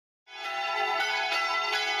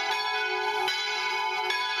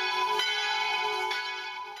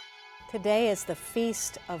Today is the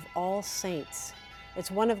Feast of All Saints.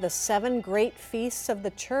 It's one of the 7 great feasts of the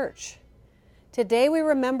Church. Today we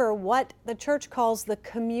remember what the Church calls the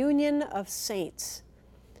Communion of Saints.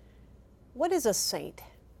 What is a saint?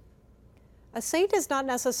 A saint is not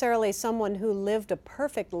necessarily someone who lived a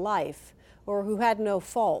perfect life or who had no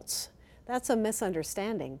faults. That's a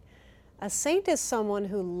misunderstanding. A saint is someone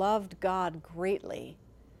who loved God greatly.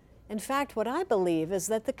 In fact, what I believe is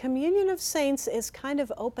that the communion of saints is kind of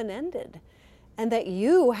open-ended, and that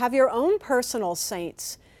you have your own personal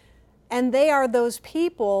saints, and they are those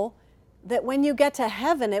people that when you get to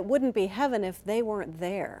heaven, it wouldn't be heaven if they weren't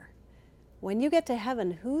there. When you get to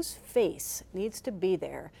heaven, whose face needs to be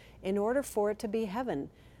there in order for it to be heaven?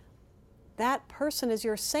 That person is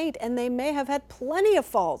your saint, and they may have had plenty of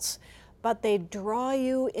faults, but they draw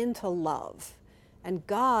you into love. And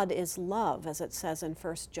God is love, as it says in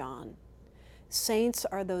 1 John. Saints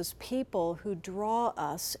are those people who draw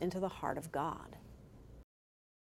us into the heart of God.